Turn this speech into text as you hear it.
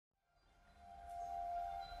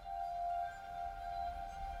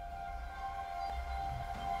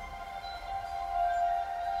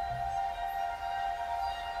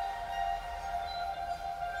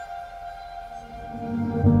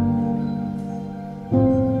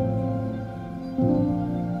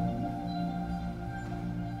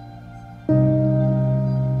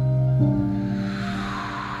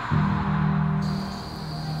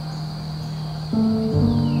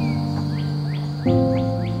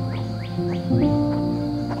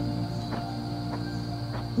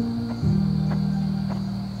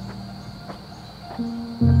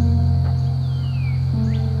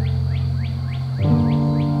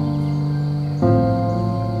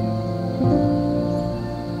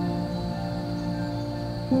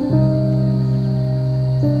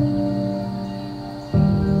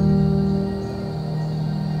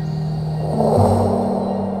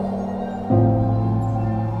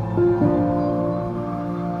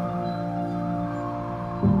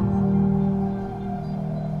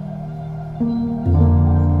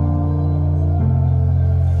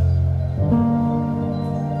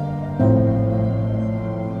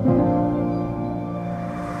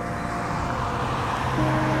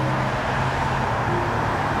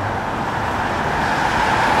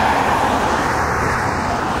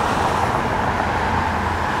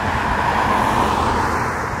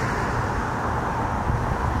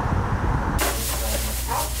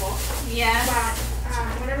Yeah. But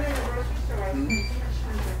when I'm in the grocery store,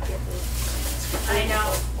 I know.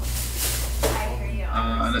 I hear you.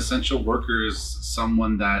 An essential worker is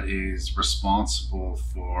someone that is responsible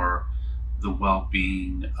for the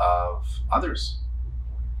well-being of others.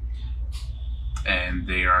 And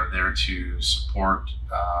they are there to support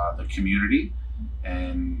the community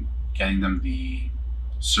and getting them the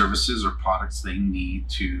services or products they need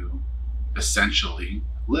to essentially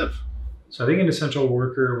live. So I think an essential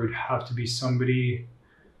worker would have to be somebody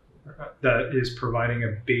that is providing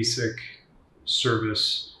a basic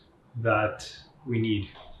service that we need,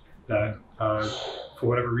 that for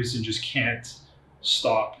whatever reason just can't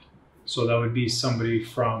stop. So that would be somebody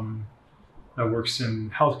from that works in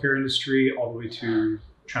healthcare industry all the way to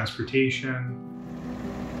transportation.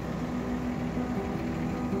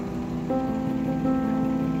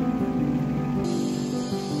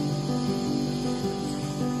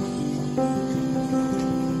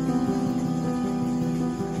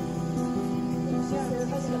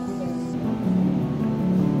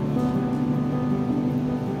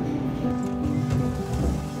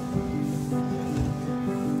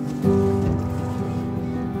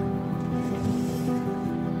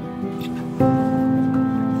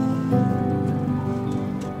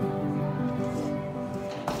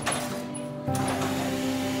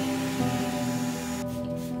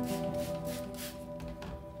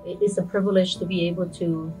 It's a privilege to be able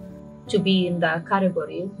to be in that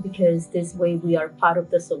category, because this way we are part of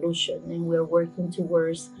the solution and we're working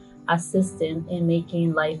towards assisting and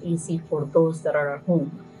making life easy for those that are at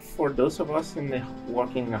home. For those of us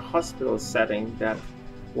working in a hospital setting, that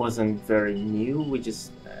wasn't very new. We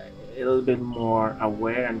just a little bit more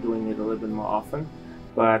aware and doing it a little bit more often,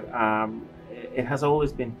 but it has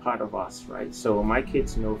always been part of us, right? So my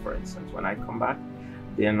kids know, for instance, when I come back,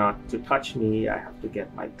 they're not to touch me. I have to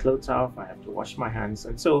get my clothes off. I have to wash my hands.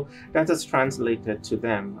 And so that has translated to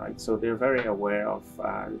them, right? So they're very aware of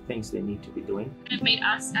the things they need to be doing. It made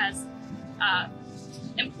us as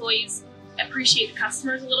employees appreciate the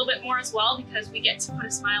customers a little bit more as well, because we get to put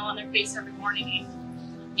a smile on their face every morning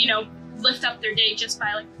and, you know, lift up their day just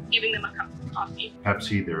by like giving them a cup of coffee.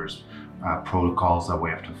 Pepsi, there's protocols that we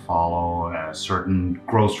have to follow. Certain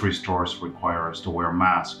grocery stores require us to wear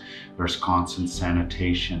masks. There's constant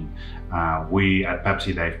sanitation. We at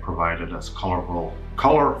Pepsi, they've provided us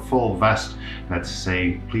colorful vests that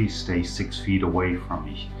say, please stay 6 feet away from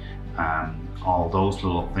me. All those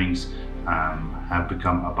little things have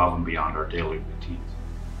become above and beyond our daily routines.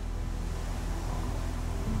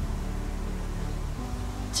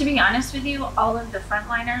 To be honest with you, all of the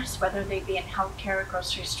frontliners, whether they be in healthcare or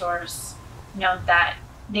grocery stores, know that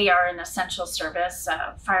they are an essential service.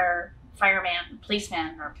 Fireman,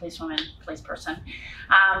 policeman, or policewoman, policeperson.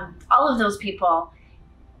 All of those people,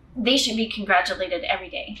 they should be congratulated every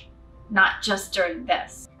day, not just during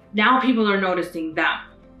this. Now people are noticing them,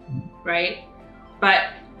 right? But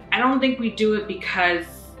I don't think we do it because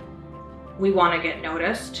we want to get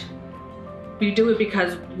noticed. We do it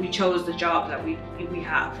because we chose the job that we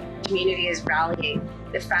have. The community is rallying.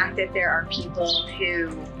 The fact that there are people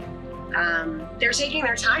who they're taking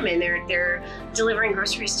their time and they're delivering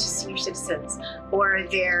groceries to senior citizens, or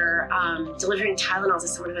they're delivering Tylenol to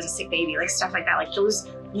someone who has a sick baby, like stuff like that. Like those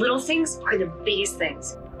little things are the biggest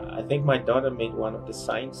things. I think my daughter made one of the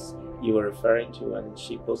signs you were referring to, and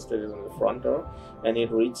she posted it on the front door, and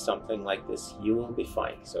it reads something like this: "You will be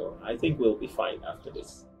fine." So I think we'll be fine after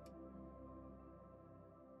this.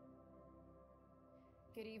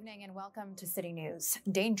 Good evening and welcome to City News.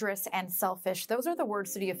 Dangerous and selfish. Those are the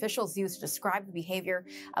words city officials used to describe the behavior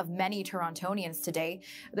of many Torontonians today.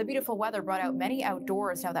 The beautiful weather brought out many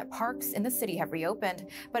outdoors now that parks in the city have reopened,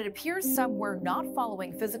 but it appears some were not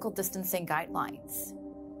following physical distancing guidelines.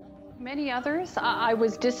 Many others, I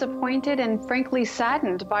was disappointed and frankly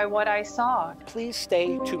saddened by what I saw. Please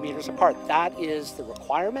stay 2 meters apart. That is the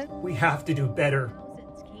requirement. We have to do better.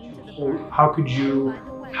 How could you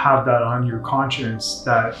have that on your conscience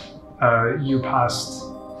that you passed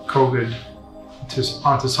COVID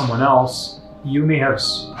onto someone else? You may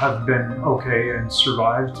have been okay and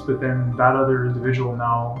survived, but then that other individual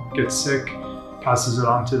now gets sick, passes it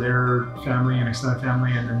on to their family and extended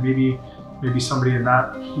family, and then maybe somebody in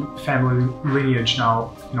that family lineage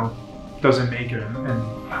now, doesn't make it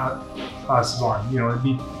and passes on.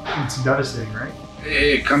 It's devastating, right?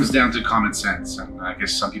 It comes down to common sense, and I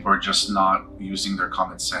guess some people are just not using their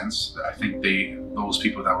common sense. I think those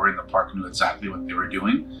people that were in the park knew exactly what they were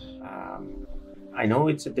doing. I know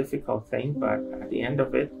it's a difficult thing, but at the end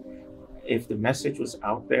of it, if the message was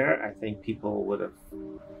out there, I think people would have,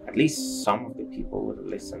 at least some of the people would have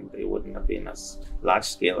listened. They wouldn't have been as large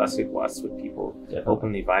scale as it was with people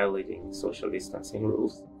openly violating social distancing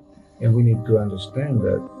rules. And we need to understand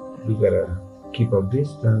that we gotta keep our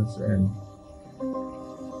distance and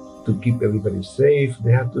to keep everybody safe.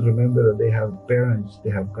 They have to remember that they have parents,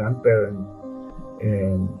 they have grandparents,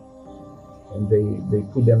 and they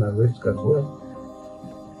put them at risk as well.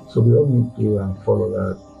 So we all need to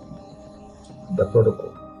follow the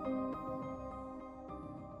protocol.